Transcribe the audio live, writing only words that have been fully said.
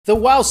The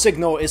WOW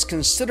signal is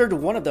considered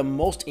one of the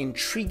most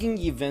intriguing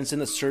events in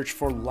the search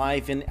for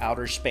life in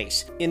outer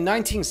space. In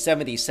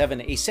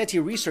 1977, a SETI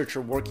researcher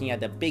working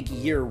at the Big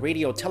Ear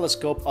Radio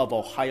Telescope of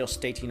Ohio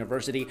State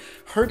University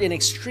heard an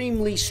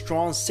extremely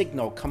strong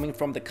signal coming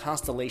from the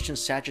constellation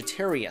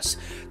Sagittarius.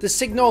 The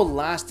signal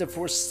lasted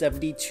for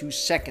 72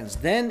 seconds,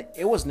 then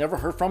it was never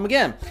heard from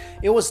again.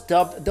 It was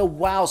dubbed the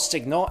WOW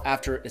signal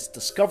after its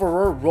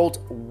discoverer wrote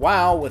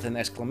WOW with an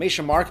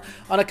exclamation mark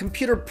on a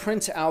computer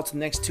printout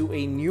next to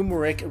a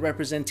numeric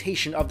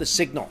representation of the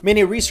signal.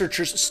 Many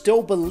researchers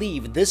still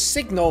believe this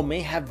signal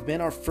may have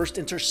been our first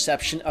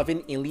interception of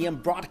an alien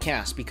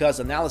broadcast because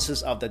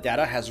analysis of the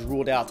data has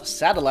ruled out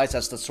satellites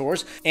as the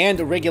source, and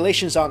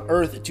regulations on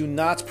Earth do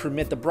not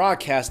permit the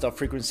broadcast of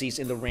frequencies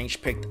in the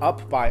range picked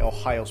up by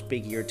Ohio's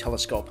Big Ear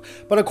Telescope.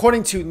 But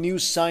according to New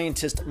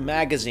Scientist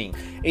magazine,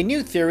 a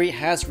new theory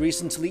has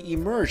recently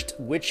emerged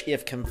which,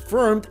 if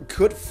confirmed,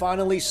 could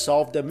finally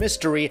solve the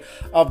mystery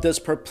of this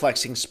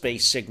perplexing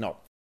space signal.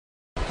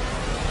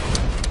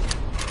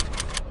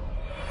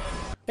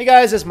 Hey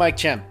guys, it's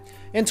Mikexingchen.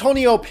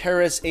 Antonio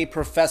Paris, a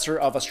professor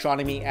of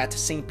astronomy at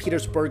St.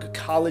 Petersburg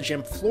College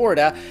in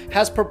Florida,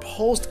 has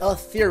proposed a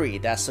theory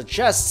that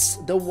suggests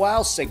the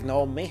WOW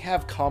signal may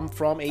have come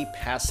from a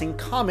passing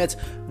comet,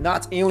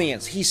 not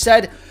aliens. He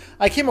said,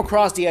 "I came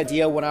across the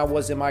idea when I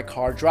was in my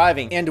car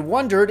driving and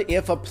wondered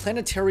if a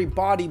planetary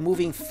body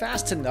moving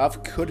fast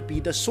enough could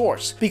be the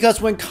source.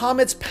 Because when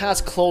comets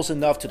pass close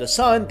enough to the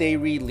sun, they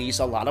release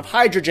a lot of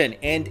hydrogen,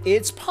 and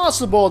it's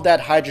possible that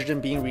hydrogen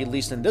being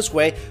released in this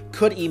way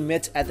could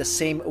emit at the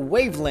same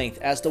wavelength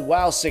as the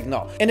WOW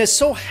signal." And it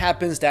so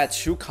happens that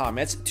two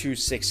comets,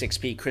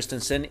 266P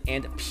Christensen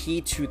and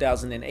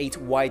P2008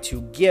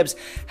 Y2 Gibbs,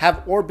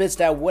 have orbits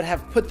that would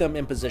have put them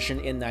in position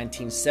in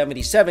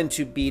 1977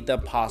 to be the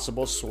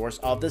possible source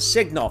of the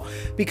signal.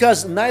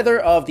 Because neither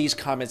of these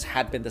comets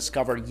had been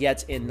discovered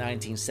yet in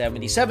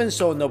 1977,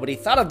 so nobody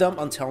thought of them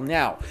until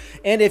now.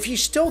 And if you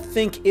still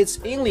think it's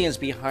aliens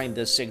behind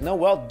this signal,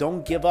 well,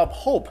 don't give up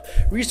hope.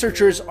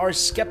 Researchers are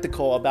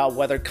skeptical about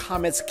whether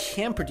comets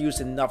can produce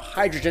enough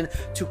hydrogen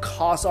to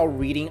cause a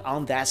reading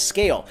on that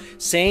scale,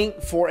 saying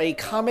for a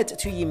comet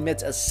to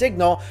emit a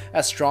signal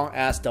as strong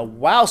as the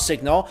WOW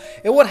signal,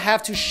 it would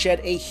have to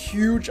shed a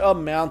huge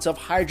amount of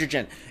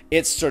hydrogen.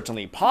 It's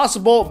certainly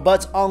possible,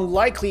 but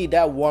unlikely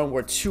that one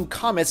or two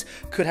comets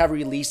could have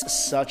released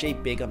such a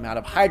big amount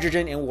of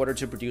hydrogen in order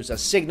to produce a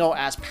signal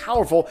as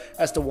powerful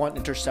as the one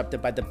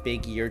intercepted by the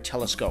Big Ear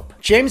Telescope.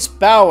 James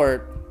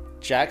Bauer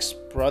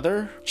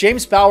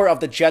of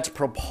the Jet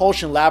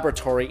Propulsion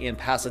Laboratory in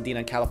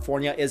Pasadena,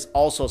 California, is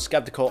also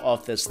skeptical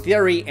of this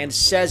theory and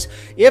says,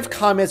 "If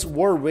comets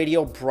were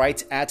radio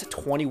bright at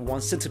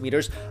 21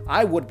 centimeters,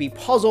 I would be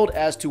puzzled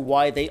as to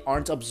why they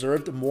aren't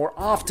observed more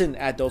often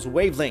at those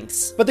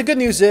wavelengths." But the good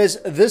news is,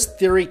 this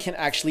theory can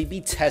actually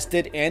be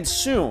tested, and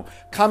soon.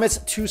 Comets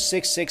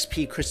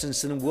 266P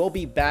Christensen will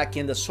be back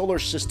in the solar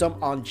system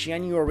on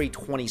January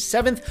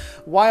 27th,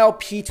 while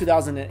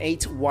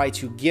P2008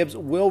 Y2 Gibbs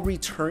will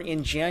return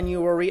in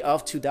January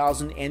of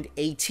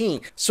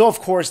 2018. So of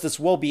course, this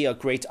will be a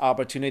great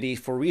opportunity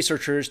for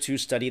researchers to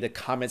study the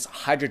comet's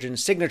hydrogen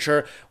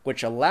signature,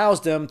 which allows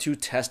them to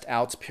test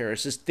out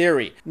Paris's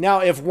theory.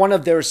 Now, if one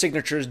of their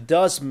signatures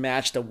does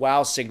match the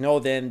WOW signal,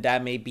 then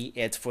that may be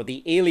it for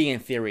the alien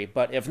theory.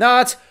 But if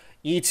not,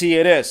 ET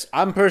it is.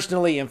 I'm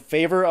personally in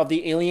favor of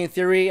the alien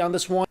theory on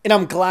this one, and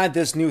I'm glad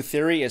this new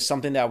theory is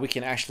something that we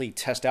can actually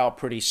test out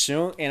pretty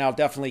soon, and I'll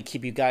definitely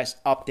keep you guys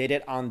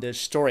updated on this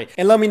story.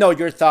 And let me know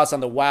your thoughts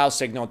on the WOW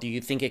signal. Do you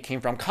think it came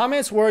from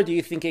comets, or do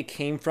you think it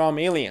came from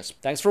aliens?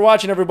 Thanks for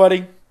watching,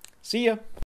 everybody. See ya.